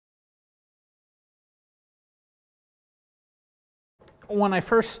when I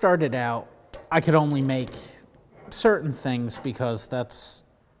first started out, I could only make certain things because that's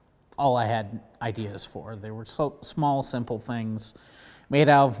all I had ideas for. They were so small, simple things made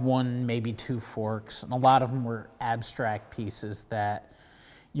out of one, maybe two forks, and a lot of them were abstract pieces that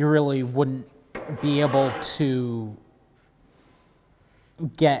you really wouldn't be able to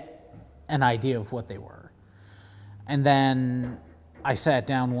get an idea of what they were. And then I sat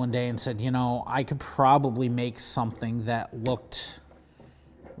down one day and said, you know, I could probably make something that looked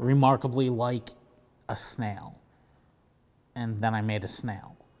remarkably like a snail. And then I made a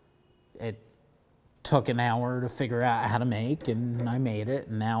snail. It took an hour to figure out how to make, and I made it,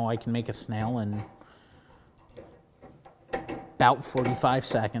 and now I can make a snail in about 45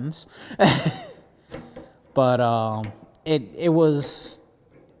 seconds. But it was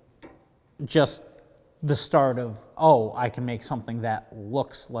just the start of, oh, I can make something that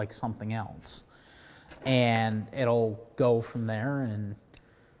looks like something else. And it'll go from there, and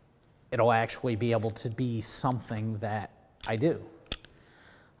it'll actually be able to be something that I do.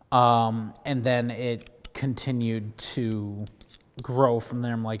 And then it continued to grow from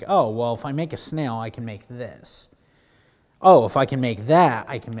there. I'm like, oh, well, if I make a snail, I can make this. Oh, if I can make that,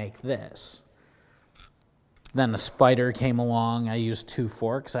 I can make this. Then a spider came along. I used 2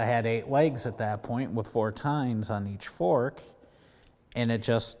 forks. I had 8 legs at that point with 4 tines on each fork. And it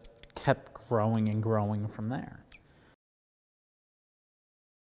just kept growing and growing from there.